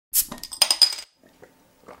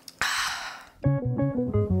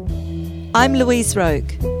I'm Louise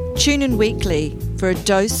Roke. Tune in weekly for a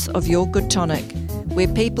dose of your good tonic, where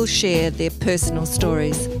people share their personal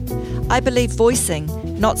stories. I believe voicing,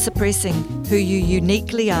 not suppressing who you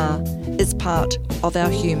uniquely are, is part of our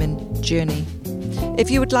human journey. If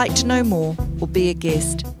you would like to know more or be a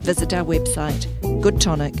guest, visit our website,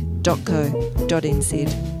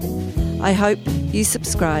 goodtonic.co.nz. I hope you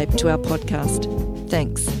subscribe to our podcast.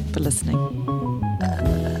 Thanks for listening.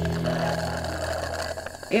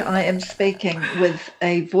 I am speaking with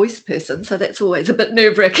a voice person, so that's always a bit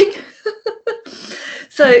nerve-wracking.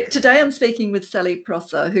 So today I'm speaking with Sally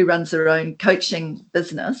Prosser, who runs her own coaching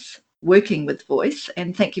business, working with voice.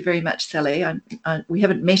 And thank you very much, Sally. We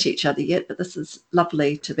haven't met each other yet, but this is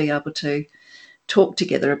lovely to be able to talk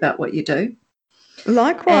together about what you do.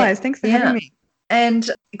 Likewise. Thanks for having me. And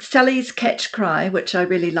Sally's catch cry, which I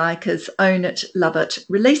really like, is own it, love it,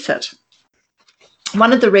 release it.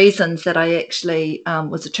 One of the reasons that I actually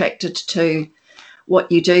was attracted to what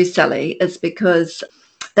you do, Sally, is because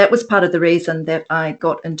that was part of the reason that I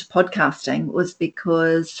got into podcasting, was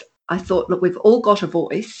because I thought, look, we've all got a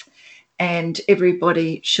voice and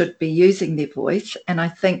everybody should be using their voice. And I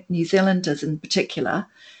think New Zealanders in particular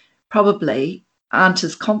probably aren't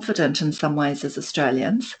as confident in some ways as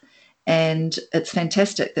Australians. And it's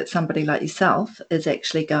fantastic that somebody like yourself is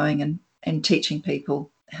actually going and teaching people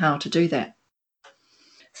how to do that.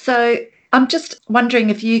 So I'm just wondering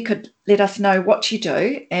if you could let us know what you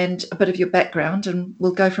do and a bit of your background, and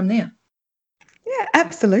we'll go from there. Yeah,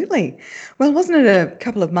 absolutely. Well, wasn't it a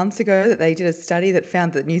couple of months ago that they did a study that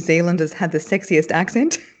found that New Zealanders had the sexiest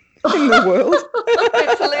accent in the world?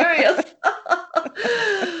 That's hilarious.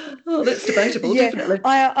 Oh, that's debatable, yeah, definitely.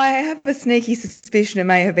 I have a sneaky suspicion it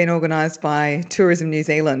may have been organised by Tourism New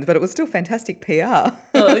Zealand, but it was still fantastic PR.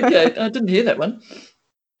 Oh, okay. I didn't hear that one.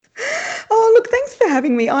 Oh, look, thanks for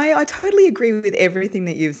having me. I totally agree with everything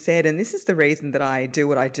that you've said. And this is the reason that I do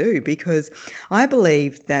what I do, because I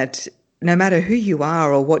believe that no matter who you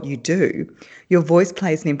are or what you do, your voice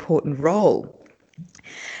plays an important role.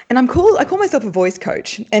 And I call myself a voice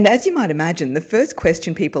coach. And as you might imagine, the first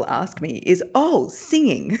question people ask me is,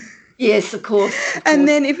 singing. Yes, of course. And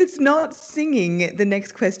then if it's not singing, the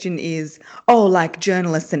next question is, like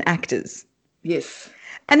journalists and actors. Yes.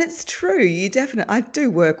 And it's true, I do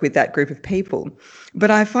work with that group of people, but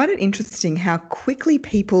I find it interesting how quickly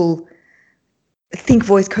people think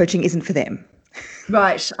voice coaching isn't for them.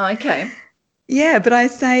 Right, okay. Yeah, but I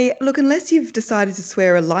say, look, unless you've decided to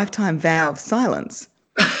swear a lifetime vow of silence,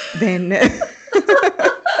 then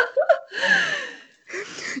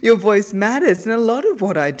your voice matters. And a lot of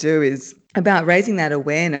what I do is about raising that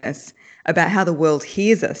awareness about how the world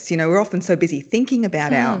hears us. You know, we're often so busy thinking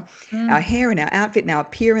about our hair and our outfit and our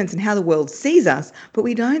appearance and how the world sees us, but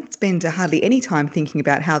we don't spend hardly any time thinking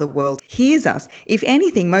about how the world hears us. If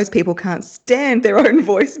anything, most people can't stand their own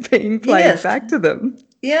voice being played back to them.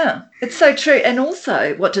 Yeah, it's so true. And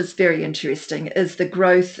also what is very interesting is the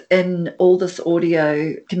growth in all this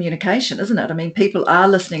audio communication, isn't it? I mean, people are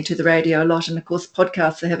listening to the radio a lot, and of course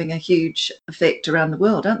podcasts are having a huge effect around the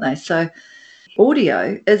world, aren't they? So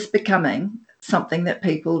audio is becoming something that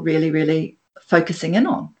people really, really focusing in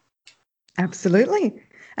on. Absolutely.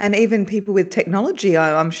 And even people with technology,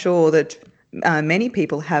 I'm sure that many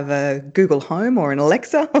people have a Google Home or an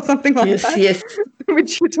Alexa or something like that, yes.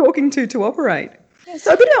 which you're talking to operate.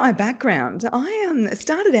 So a bit about my background. I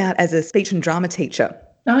started out as a speech and drama teacher.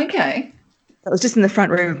 Okay. I was just in the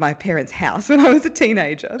front room of my parents' house when I was a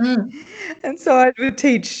teenager. And so I would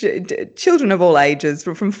teach children of all ages,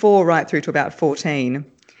 from 4 right through to about 14,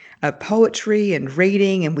 poetry and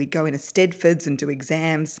reading, and we'd go into Stedfords and do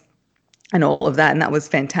exams and all of that, and that was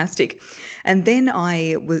fantastic. And then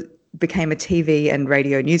I became a TV and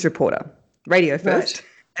radio news reporter, radio first,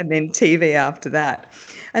 and then TV after that.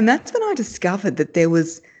 And that's when I discovered that there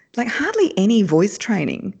was hardly any voice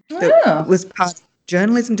training that was part of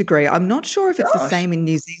journalism degree. I'm not sure if it's the same in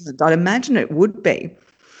New Zealand. I'd imagine it would be.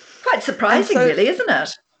 Quite surprising, really, isn't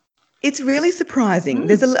it? It's really surprising.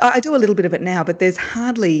 I do a little bit of it now, but there's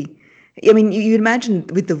hardly, you'd imagine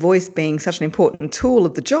with the voice being such an important tool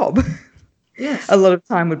of the job, yes, a lot of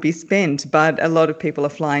time would be spent, but a lot of people are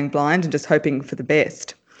flying blind and just hoping for the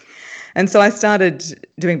best. And so I started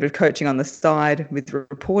doing a bit of coaching on the side with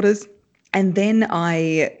reporters, and then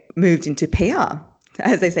I moved into PR.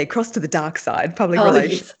 As they say, cross to the dark side, public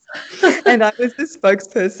relations. Yes. And I was the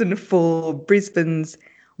spokesperson for Brisbane's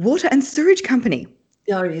water and sewage company.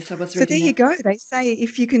 Oh, yes, I was reading So there you go. They say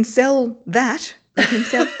if you can sell that, you can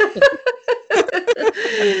sell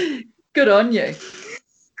Good on you.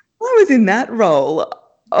 I was in that role.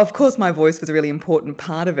 Of course, my voice was a really important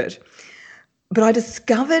part of it. But I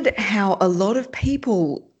discovered how a lot of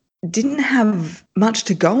people didn't have much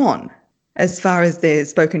to go on as far as their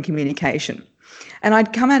spoken communication. And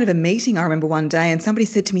I'd come out of a meeting, I remember one day, and somebody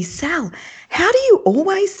said to me, Sal, how do you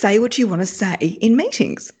always say what you want to say in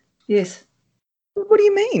meetings? Yes. What do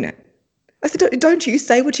you mean? I said, don't you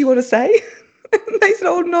say what you want to say? And they said,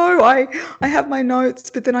 oh, no, I have my notes,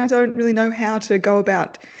 but then I don't really know how to go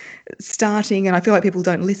about starting, and I feel like people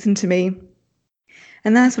don't listen to me.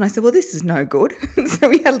 And that's when I said, well, this is no good. So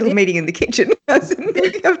we had a little meeting in the kitchen. I said,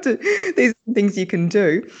 these are things you can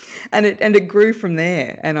do. And it grew from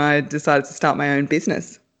there, and I decided to start my own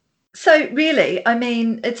business. So really, I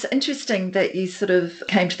mean, it's interesting that you sort of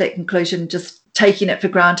came to that conclusion, just taking it for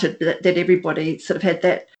granted that everybody sort of had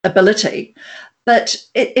that ability. But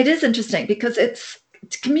it is interesting because it's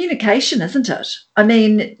communication, isn't it? I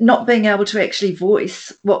mean, not being able to actually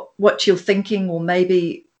voice what you're thinking, or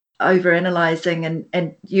maybe overanalyzing,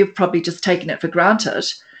 and you've probably just taken it for granted.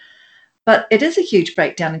 But it is a huge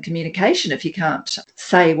breakdown in communication if you can't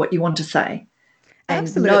say what you want to say and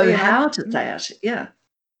Absolutely. know how to say it. Yeah.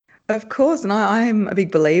 Of course. And I'm a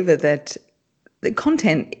big believer that the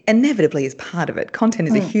content inevitably is part of it. Content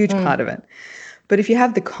is a huge part of it. But if you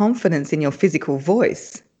have the confidence in your physical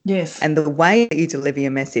voice, yes, and the way that you deliver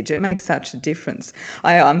your message, it makes such a difference.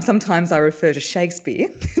 Sometimes I refer to Shakespeare,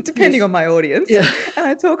 depending on my audience. Yeah. And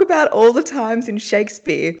I talk about all the times in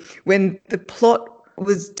Shakespeare when the plot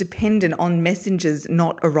was dependent on messengers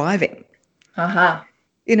not arriving. Uh-huh.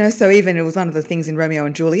 You know, so even it was one of the things in Romeo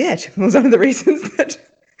and Juliet. It was one of the reasons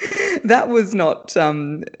that was not,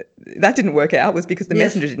 that didn't work out, was because the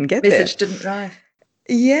messenger didn't get there. Message didn't arrive.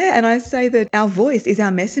 Yeah, and I say that our voice is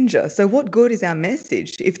our messenger. So what good is our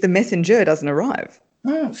message if the messenger doesn't arrive?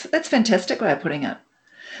 So that's a fantastic way of putting it.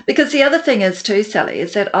 Because the other thing is too, Sally,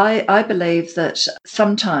 is that I believe that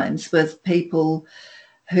sometimes with people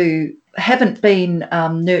who haven't been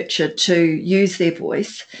nurtured to use their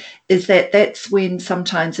voice, is that's when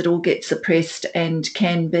sometimes it all gets suppressed and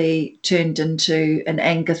can be turned into an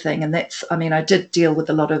anger thing. And I did deal with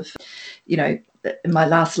a lot of, in my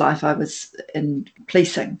last life, I was in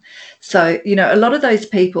policing. So, a lot of those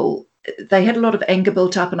people, they had a lot of anger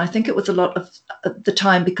built up. And I think it was a lot of the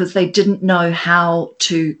time because they didn't know how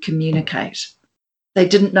to communicate. They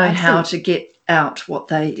didn't know how to get out what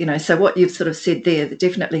they, so what you've sort of said there, that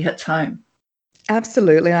definitely hits home.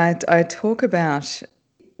 Absolutely. I talk about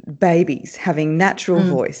babies having natural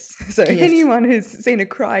voice. So anyone who's seen a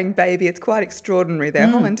crying baby, it's quite extraordinary. Their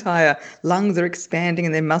whole entire lungs are expanding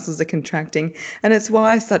and their muscles are contracting. And it's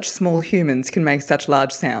why such small humans can make such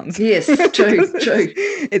large sounds. Yes, true.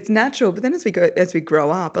 It's natural. But then as we grow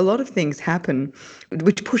up, a lot of things happen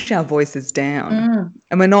which push our voices down.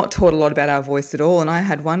 And we're not taught a lot about our voice at all. And I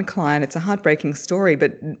had one client, it's a heartbreaking story,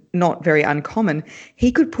 but not very uncommon.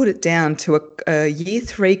 He could put it down to a year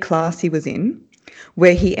 3 class he was in,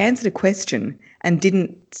 where he answered a question and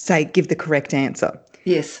didn't give the correct answer.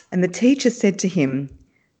 Yes. And the teacher said to him,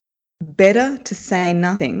 better to say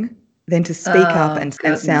nothing than to speak up and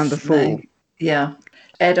sound the fool. Yeah.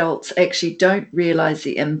 Adults actually don't realise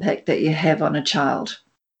the impact that you have on a child,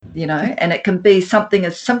 and it can be something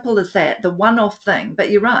as simple as that, the one-off thing. But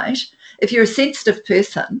you're right. If you're a sensitive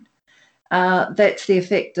person, that's the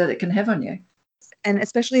effect that it can have on you. And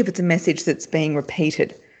especially if it's a message that's being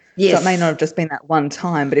repeated. Yes. So it may not have just been that one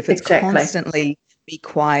time, but if it's constantly be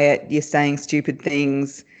quiet, you're saying stupid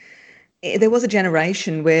things. There was a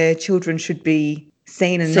generation where children should be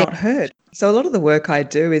seen and not heard. So a lot of the work I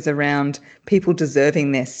do is around people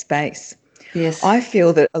deserving their space. Yes. I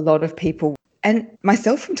feel that a lot of people, and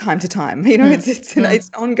myself from time to time, it's an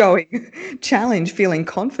ongoing challenge feeling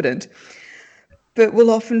confident. But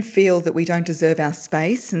we'll often feel that we don't deserve our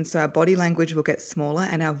space, and so our body language will get smaller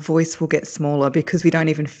and our voice will get smaller because we don't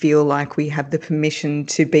even feel like we have the permission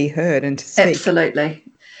to be heard and to speak. Absolutely.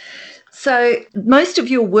 So most of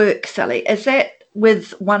your work, Sally, is that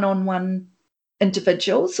with one-on-one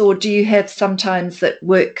individuals, or do you have sometimes that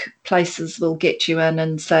workplaces will get you in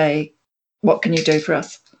and say, what can you do for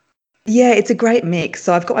us? Yeah, it's a great mix.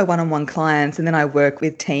 So I've got my one-on-one clients, and then I work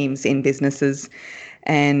with teams in businesses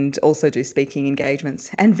and also do speaking engagements.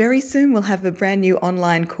 And very soon we'll have a brand new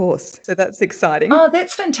online course. So that's exciting. Oh,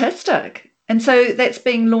 that's fantastic. And so that's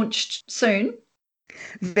being launched soon?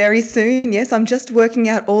 Very soon, yes. I'm just working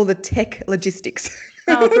out all the tech logistics.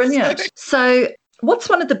 Oh, brilliant. So what's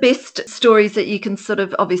one of the best stories that you can sort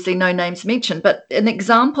of, obviously no names mentioned, but an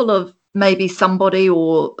example of maybe somebody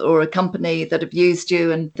or a company that have used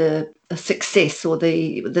you and the success or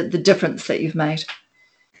the difference that you've made?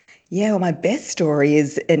 Yeah, well, my best story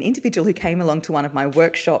is an individual who came along to one of my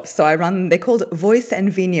workshops. So they're called Voice and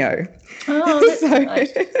Vinyo. Oh, that's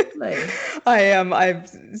nice. lovely. I've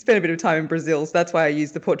spent a bit of time in Brazil, so that's why I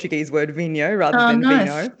use the Portuguese word vinho rather than Nice.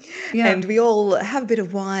 vino. Yeah. And we all have a bit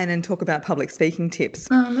of wine and talk about public speaking tips.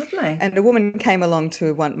 Oh, lovely. And a woman came along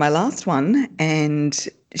to my last one, and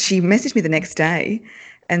she messaged me the next day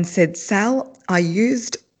and said, Sal, I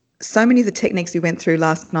used so many of the techniques we went through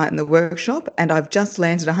last night in the workshop, and I've just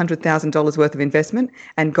landed $100,000 worth of investment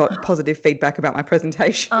and got positive feedback about my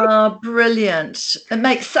presentation. Oh, brilliant. It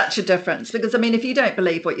makes such a difference because, I mean, if you don't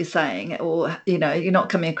believe what you're saying or, you know, you're not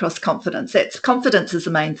coming across confidence, confidence is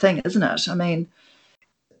the main thing, isn't it? I mean,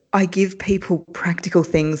 I give people practical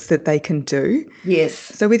things that they can do. Yes.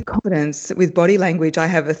 So with confidence, with body language, I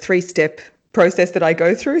have a 3-step process that I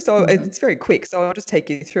go through. So it's very quick. So I'll just take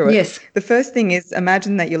you through it. Yes. The first thing is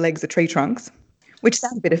imagine that your legs are tree trunks, which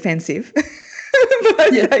sounds a bit offensive. But I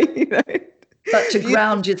say, you know. But to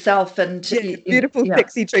ground yourself and beautiful,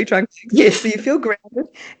 sexy tree trunk. Yes. So you feel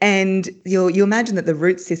grounded, and you imagine that the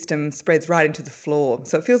root system spreads right into the floor.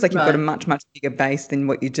 So it feels like you've got a much, much bigger base than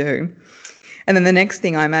what you do. And then the next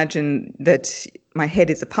thing, I imagine that my head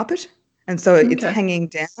is a puppet. And so it's hanging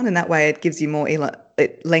down, and that way it gives you more,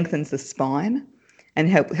 it lengthens the spine and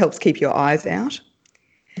helps keep your eyes out.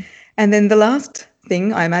 And then the last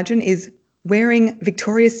thing I imagine is wearing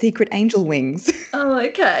Victoria's Secret angel wings. Oh,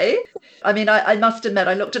 okay. I mean, I must admit,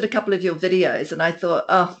 I looked at a couple of your videos and I thought,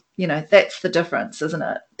 oh, you know, that's the difference, isn't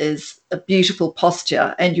it? Is a beautiful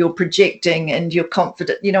posture and you're projecting and you're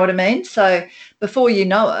confident, you know what I mean? So before you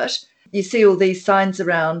know it, you see all these signs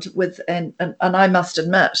around and I must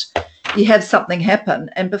admit, you have something happen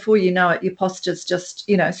and before you know it, your posture's just,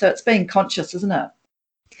 you know, so it's being conscious, isn't it?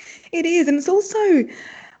 It is. And it's also,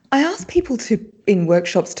 I ask people in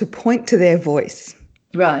workshops to point to their voice.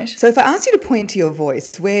 Right. So if I asked you to point to your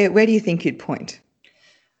voice, where do you think you'd point?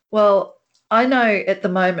 Well, I know at the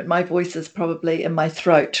moment my voice is probably in my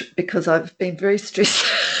throat because I've been very stressed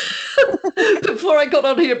before I got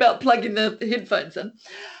on here about plugging the headphones in.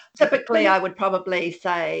 Typically, I would probably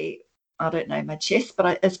say, I don't know, my chest,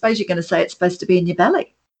 but I suppose you're going to say it's supposed to be in your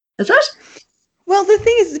belly. Is it? Well, the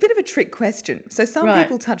thing is, it's a bit of a trick question. So some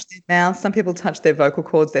people touch their mouth, some people touch their vocal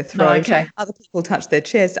cords, their throat, other people touch their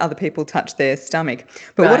chest, other people touch their stomach.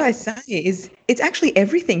 But what I say is it's actually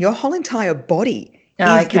everything. Your whole entire body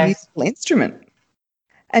is the musical instrument.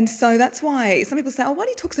 And so that's why some people say, oh, why do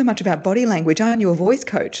you talk so much about body language? Aren't you a voice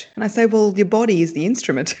coach? And I say, well, your body is the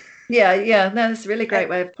instrument. Yeah. No, that's a really great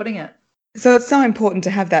way of putting it. So it's so important to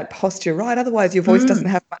have that posture right. Otherwise, your voice doesn't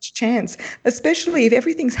have much chance, especially if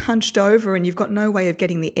everything's hunched over and you've got no way of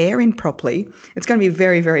getting the air in properly. It's going to be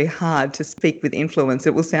very, very hard to speak with influence.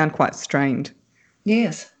 It will sound quite strained.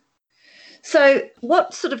 Yes. So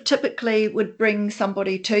what sort of typically would bring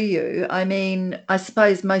somebody to you? I mean, I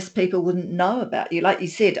suppose most people wouldn't know about you. Like you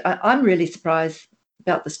said, I'm really surprised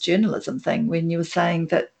about this journalism thing when you were saying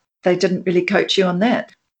that they didn't really coach you on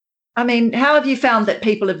that. I mean, how have you found that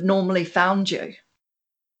people have normally found you?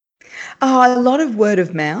 Oh, a lot of word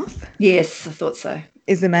of mouth. Yes, I thought so.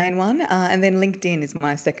 Is the main one. And then LinkedIn is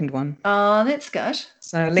my second one. Oh, that's good.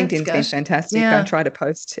 So LinkedIn's been fantastic. I try to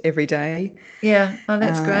post every day. Yeah, oh,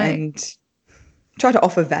 that's great. And try to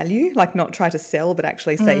offer value, like not try to sell, but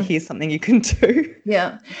actually say, here's something you can do.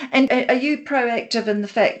 Yeah. And are you proactive in the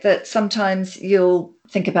fact that sometimes you'll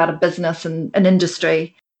think about a business and an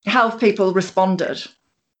industry? How have people responded?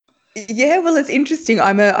 Yeah, well, it's interesting.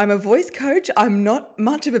 I'm a voice coach. I'm not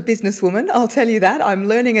much of a businesswoman, I'll tell you that. I'm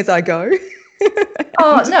learning as I go.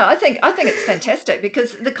 Oh no, I think it's fantastic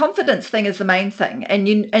because the confidence thing is the main thing, and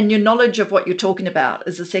your knowledge of what you're talking about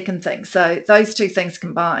is the second thing. So those two things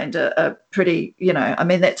combined are pretty. You know, I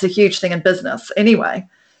mean, that's a huge thing in business anyway.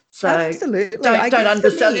 So absolutely, don't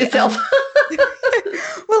undersell yourself.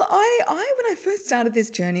 Well, I when I first started this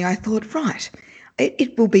journey, I thought, right,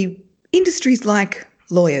 it will be industries like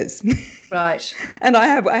lawyers. Right. And I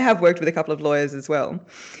have worked with a couple of lawyers as well.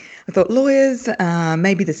 I thought lawyers,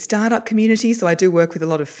 maybe the startup community. So I do work with a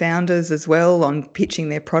lot of founders as well on pitching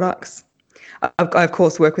their products. I, of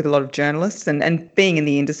course, work with a lot of journalists and being in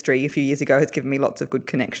the industry a few years ago has given me lots of good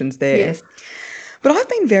connections there. Yes. But I've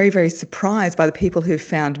been very, very surprised by the people who've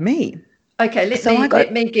found me. Okay,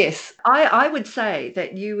 let me guess. I would say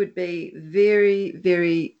that you would be very,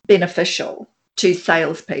 very beneficial to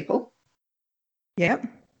salespeople. Yep.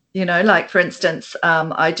 You know, like for instance,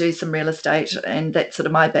 I do some real estate and that's sort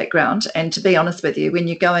of my background. And to be honest with you, when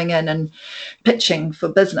you're going in and pitching for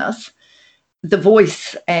business, the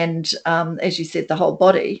voice and, as you said, the whole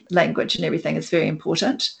body language and everything is very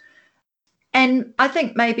important. And I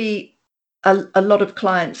think maybe a lot of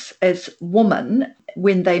clients as women,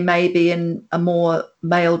 when they may be in a more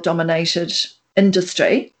male-dominated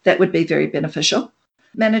industry, that would be very beneficial.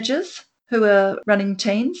 Managers who are running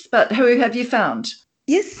teens, but who have you found?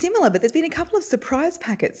 Yes, similar, but there's been a couple of surprise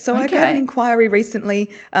packets. So I got an Okay. inquiry recently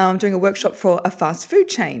doing a workshop for a fast food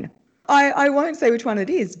chain. I won't say which one it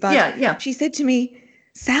is, but Yeah. she said to me,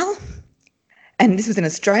 Sal, and this was in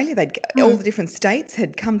Australia, all the different states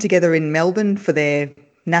had come together in Melbourne for their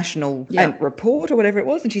national report or whatever it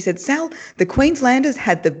was. And she said, Sal, the Queenslanders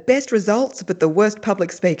had the best results but the worst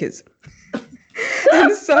public speakers.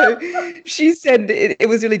 And so she said it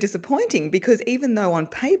was really disappointing because even though on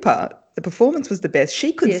paper the performance was the best,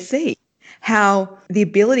 she could see how the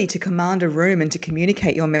ability to command a room and to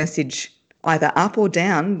communicate your message either up or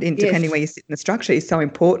down, depending where you sit in the structure, is so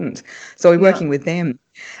important. So we're working with them.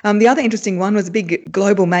 The other interesting one was a big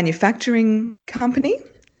global manufacturing company.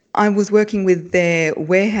 I was working with their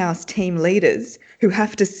warehouse team leaders who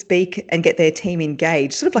have to speak and get their team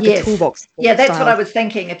engaged, sort of like a toolbox. Yeah, that's what I was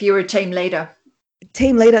thinking if you were a team leader.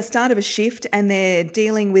 Team leader, start of a shift, and they're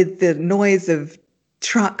dealing with the noise of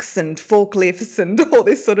trucks and forklifts and all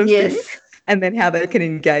this sort of thing, and then how they can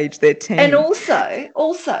engage their team. And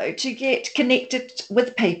also to get connected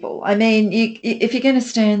with people. I mean, if you're going to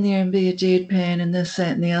stand there and be a deadpan and this,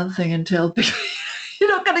 that, and the other thing and tell people, you're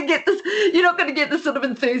not going to get this. You're not going to get this sort of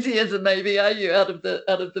enthusiasm, maybe, are you, out of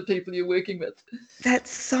the people you're working with?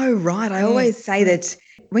 That's so right. I always say that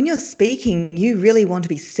when you're speaking, you really want to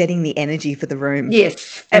be setting the energy for the room.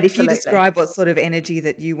 Yes, and if you describe what sort of energy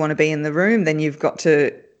that you want to be in the room, then you've got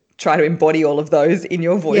to try to embody all of those in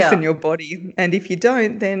your voice and your body. And if you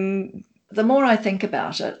don't, then... The more I think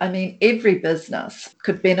about it, I mean, every business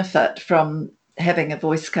could benefit from having a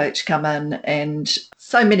voice coach come in, and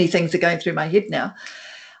so many things are going through my head now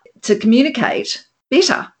to communicate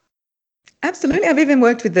better. Absolutely. I've even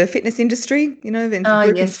worked with the fitness industry,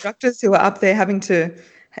 group instructors who are up there having to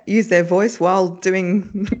use their voice while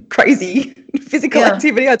doing crazy physical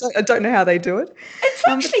activity. I don't know how they do it. It's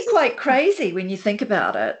actually quite crazy when you think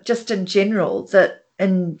about it, just in general, that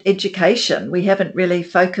in education we haven't really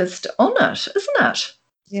focused on it, isn't it?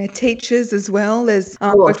 Yeah, teachers as well.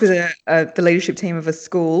 I worked with the leadership team of a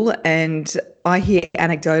school, and I hear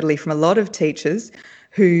anecdotally from a lot of teachers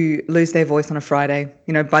who lose their voice on a Friday,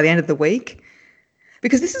 by the end of the week.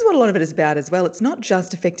 Because this is what a lot of it is about as well. It's not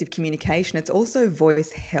just effective communication, it's also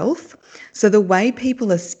voice health. So the way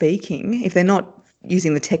people are speaking, if they're not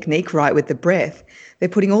using the technique right with the breath, they're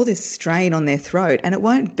putting all this strain on their throat, and it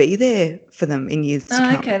won't be there for them in years to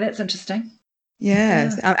come. Okay, that's interesting.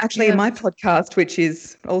 Yes. Actually, in my podcast, which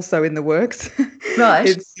is also in the works,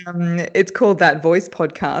 right? It's called That Voice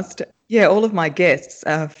Podcast. Yeah, all of my guests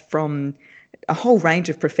are from a whole range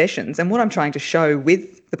of professions. And what I'm trying to show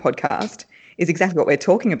with the podcast is exactly what we're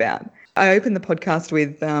talking about. I open the podcast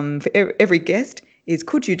with, for every guest, is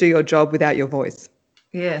could you do your job without your voice?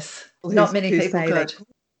 Yes, not many people could.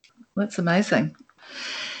 That's amazing.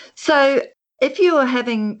 So if you are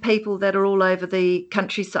having people that are all over the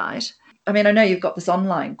countryside, I mean, I know you've got this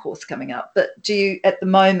online course coming up, but at the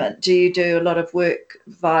moment, do you do a lot of work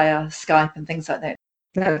via Skype and things like that?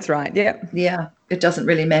 That's right, yeah. Yeah, it doesn't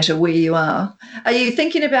really matter where you are. Are you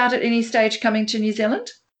thinking about at any stage coming to New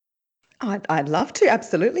Zealand? I'd love to,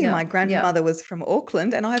 absolutely. My grandmother was from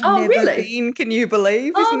Auckland, and I've never been. Can you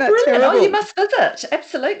believe? Isn't that brilliant. terrible? Oh, you must visit.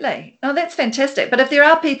 Absolutely. Oh, that's fantastic. But if there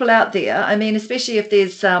are people out there, I mean, especially if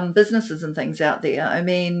there's businesses and things out there, I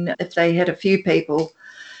mean, if they had a few people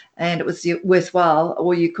and it was worthwhile,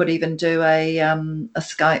 or you could even do a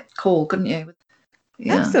Skype call, couldn't you?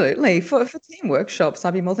 Yeah. Absolutely. For team workshops,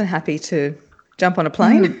 I'd be more than happy to jump on a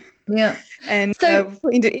plane. Yeah. And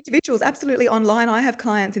for individuals, absolutely online. I have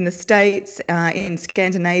clients in the States, in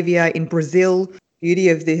Scandinavia, in Brazil. Beauty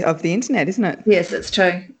of the internet, isn't it? Yes, it's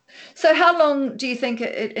true. So how long do you think,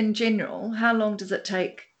 in general, how long does it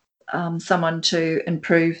take someone to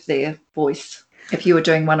improve their voice if you were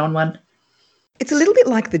doing one-on-one? It's a little bit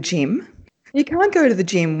like the gym. You can't go to the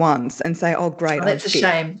gym once and say, oh, great. That's a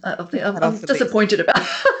shame. I'm disappointed about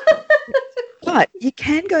it. But you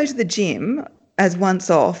can go to the gym as once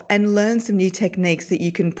off and learn some new techniques that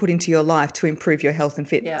you can put into your life to improve your health and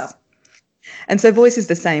fitness. Yeah. And so voice is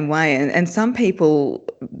the same way. And some people,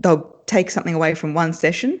 they'll take something away from one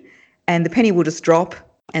session and the penny will just drop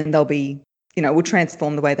and they'll be, will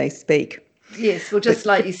transform the way they speak. Yes, well, just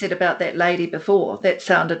like you said about that lady before, that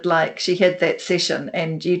sounded like she had that session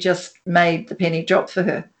and you just made the penny drop for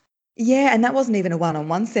her. Yeah, and that wasn't even a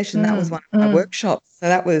one-on-one session. That was one of my workshops. So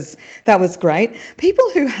that was great. People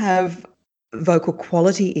who have vocal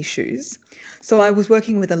quality issues. So I was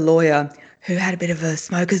working with a lawyer who had a bit of a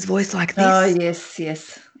smoker's voice like this. Oh,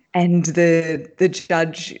 yes. And the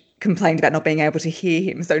judge complained about not being able to hear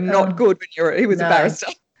him. So not good when he was a barrister.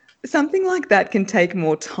 Something like that can take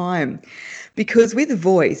more time because with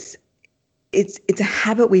voice, it's a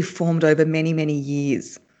habit we've formed over many, many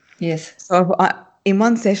years. Yes. So in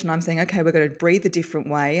one session, I'm saying, okay, we're going to breathe a different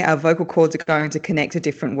way. Our vocal cords are going to connect a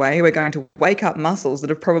different way. We're going to wake up muscles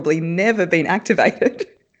that have probably never been activated.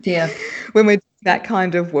 Yeah. When we're doing that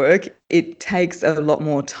kind of work, it takes a lot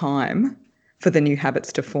more time for the new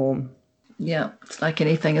habits to form. Yeah, it's like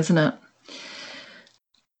anything, isn't it?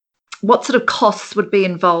 What sort of costs would be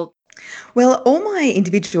involved? Well, all my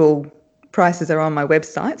individual prices are on my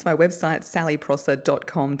website. So my website,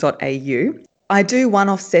 sallyprosser.com.au. I do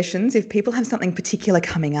one-off sessions if people have something particular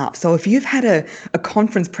coming up. So if you've had a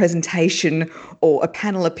conference presentation or a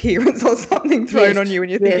panel appearance or something thrown on you and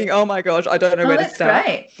you're thinking, oh my gosh, I don't know where to start.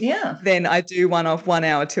 Great. Yeah. Then I do one-off 1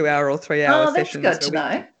 hour, 2 hour or 3 hour sessions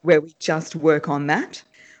where we just work on that,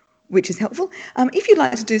 which is helpful. If you'd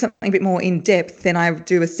like to do something a bit more in depth, then I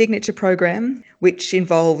do a signature program, which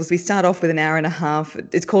involves, we start off with an hour and a half.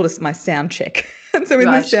 It's called my sound check. And so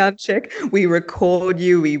in the sound check, we record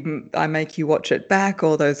you, I make you watch it back,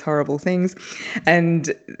 all those horrible things.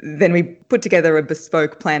 And then we put together a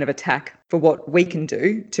bespoke plan of attack for what we can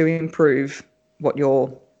do to improve what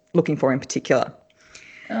you're looking for in particular.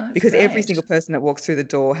 Because every single person that walks through the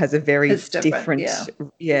door has a very different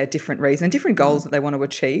reason and different goals that they want to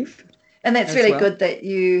achieve. And that's really good that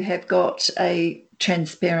you have got a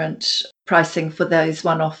transparent pricing for those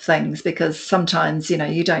one-off things, because sometimes,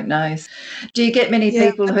 you don't know. Do you get many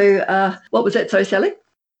people who what was that? Sorry, Sally?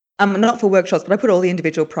 Not for workshops, but I put all the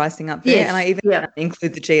individual pricing up there, and I even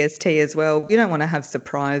include the GST as well. You don't want to have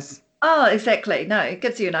surprise. Oh, exactly. No, it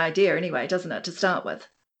gives you an idea anyway, doesn't it, to start with?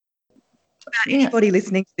 Anybody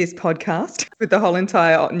listening to this podcast with the whole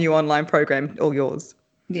entire new online program, all yours.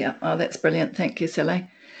 Yeah. Oh, that's brilliant. Thank you, Sally.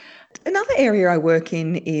 Another area I work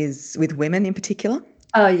in is with women in particular.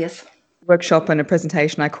 Oh, yes. Workshop and a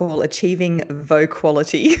presentation I call Achieving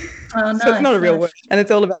Voquality. Oh, nice. So it's not a real word. And it's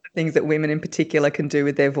all about the things that women in particular can do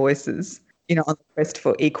with their voices, on the quest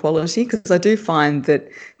for equality. Because I do find that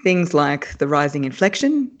things like the rising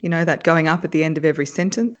inflection, that going up at the end of every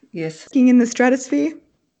sentence. Yes. In the stratosphere,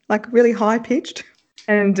 like really high pitched.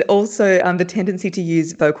 And also the tendency to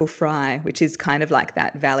use vocal fry, which is kind of like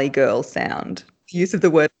that Valley Girl sound. Use of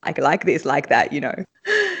the word like this, like that,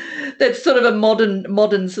 That's sort of a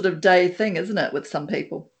modern sort of day thing, isn't it, with some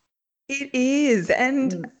people? It is.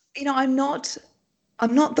 And, I'm not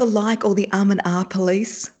the like or the and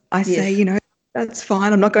police. I say, that's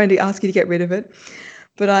fine. I'm not going to ask you to get rid of it.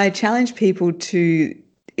 But I challenge people to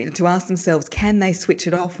ask themselves, can they switch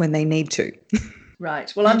it off when they need to?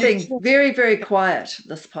 Right. Well, I'm being very, very quiet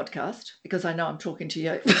this podcast because I know I'm talking to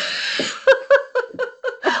you.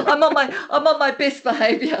 I'm on my best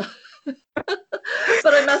behaviour. But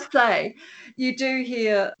I must say, you do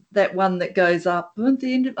hear that one that goes up at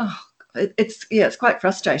the end of, it's quite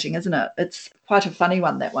frustrating, isn't it? It's quite a funny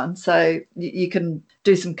one, that one. So you can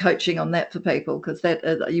do some coaching on that for people, because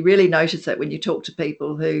that you really notice it when you talk to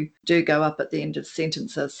people who do go up at the end of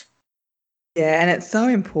sentences. Yeah, and it's so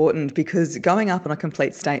important, because going up on a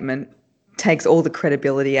complete statement takes all the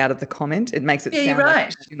credibility out of the comment. It makes it sound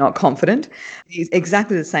like you're not confident. It's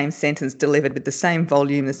exactly the same sentence delivered with the same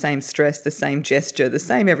volume, the same stress, the same gesture, the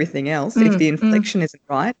same everything else. If the inflection isn't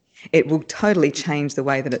right, it will totally change the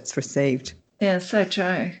way that it's received. Yeah, so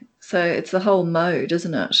true. So it's the whole mode,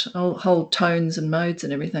 isn't it? Whole tones and modes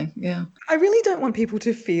and everything. Yeah. I really don't want people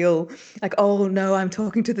to feel like, oh no, I'm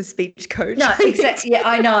talking to the speech coach. No, exactly. Yeah,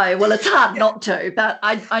 I know. Well, it's hard not to, but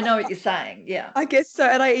I know what you're saying. Yeah. I guess so.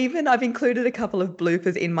 And I've included a couple of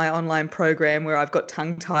bloopers in my online program where I've got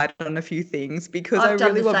tongue-tied on a few things, because I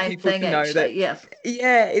really want people to know that. Yeah,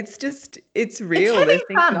 it's real. It's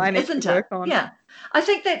having fun, that I need to work on. Yeah. I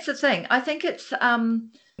think that's the thing. I think it's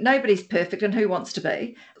nobody's perfect, and who wants to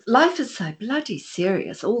be? Life is so bloody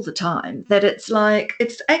serious all the time that it's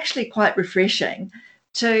actually quite refreshing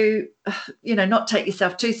to, not take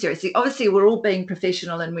yourself too seriously. Obviously, we're all being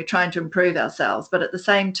professional and we're trying to improve ourselves, but at the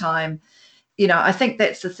same time, I think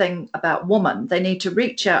that's the thing about women. They need to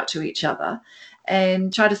reach out to each other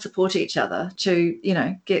and try to support each other to,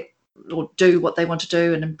 get or do what they want to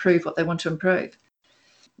do and improve what they want to improve.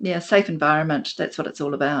 Yeah, safe environment, that's what it's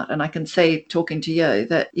all about. And I can see, talking to you,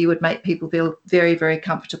 that you would make people feel very, very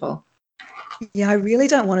comfortable. Yeah, I really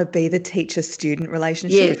don't want to be the teacher-student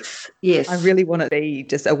relationship. Yes. I really want to be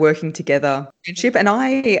just a working together friendship. And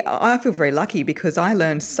I feel very lucky, because I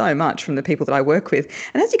learn so much from the people that I work with.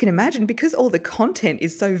 And as you can imagine, because all the content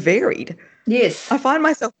is so varied, yes, I find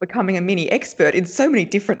myself becoming a mini expert in so many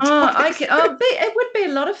different topics. It would be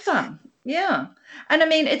a lot of fun. Yeah. And I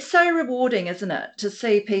mean, it's so rewarding, isn't it, to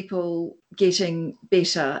see people getting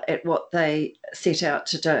better at what they set out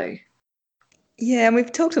to do. Yeah, and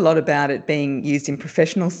we've talked a lot about it being used in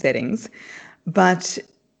professional settings, But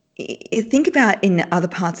think about in other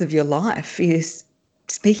parts of your life, is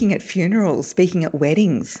speaking at funerals, speaking at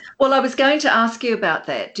weddings. Well, I was going to ask you about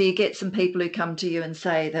that. Do you get some people who come to you and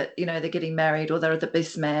say that, they're getting married or they're the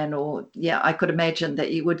best man, or, I could imagine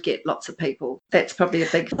that you would get lots of people. That's probably a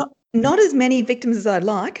big... Not as many victims as I'd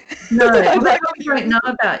like. No, they don't know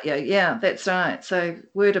about you. Yeah, that's right. So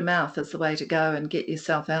word of mouth is the way to go and get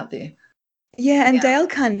yourself out there. Yeah, and Dale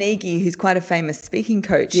Carnegie, who's quite a famous speaking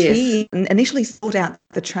coach, he initially sought out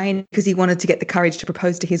the training because he wanted to get the courage to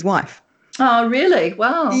propose to his wife. Oh, really?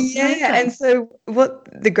 Wow. Yeah, amazing. And so what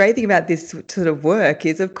the great thing about this sort of work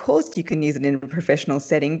is, of course, you can use it in a professional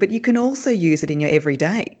setting, but you can also use it in your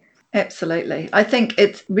everyday. Absolutely. I think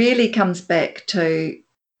it really comes back to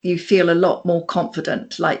you feel a lot more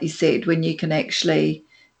confident, like you said, when you can actually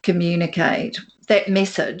communicate that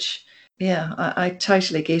message. Yeah, I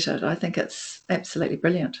totally get it. I think it's absolutely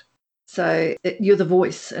brilliant. So you're the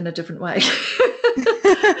voice in a different way.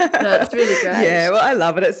 No, it's really great. Yeah, well, I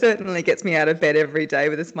love it. It certainly gets me out of bed every day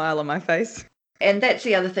with a smile on my face. And that's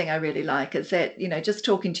the other thing I really like is that, just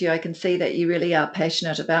talking to you, I can see that you really are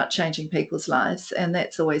passionate about changing people's lives. And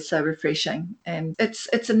that's always so refreshing. And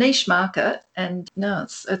it's a niche market. And no,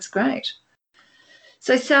 it's great.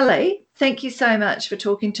 So, Sally, thank you so much for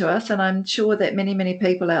talking to us. And I'm sure that many, many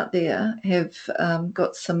people out there have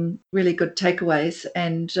got some really good takeaways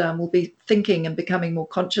and will be thinking and becoming more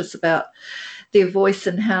conscious about their voice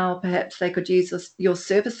and how perhaps they could use your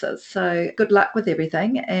services. So good luck with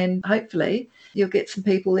everything. And hopefully you'll get some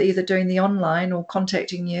people either doing the online or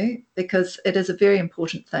contacting you, because it is a very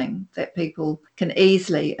important thing that people can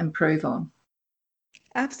easily improve on.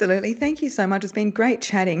 Absolutely. Thank you so much. It's been great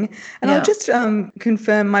chatting. And I'll just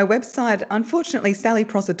confirm my website. Unfortunately,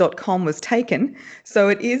 sallyprosser.com was taken. So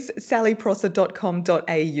it is sallyprosser.com.au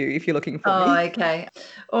if you're looking for me. Oh, okay.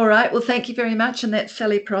 All right. Well, thank you very much. And that's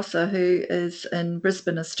Sally Prosser, who is in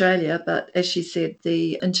Brisbane, Australia. But as she said,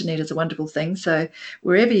 the internet is a wonderful thing. So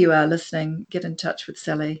wherever you are listening, get in touch with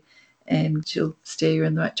Sally and she'll steer you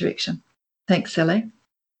in the right direction. Thanks, Sally.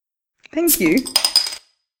 Thank you.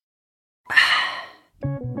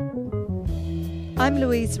 I'm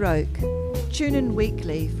Louise Roke. Tune in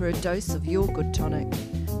weekly for a dose of your good tonic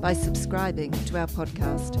by subscribing to our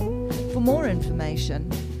podcast. For more information,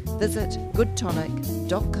 visit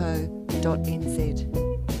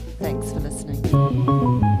goodtonic.co.nz. Thanks for listening.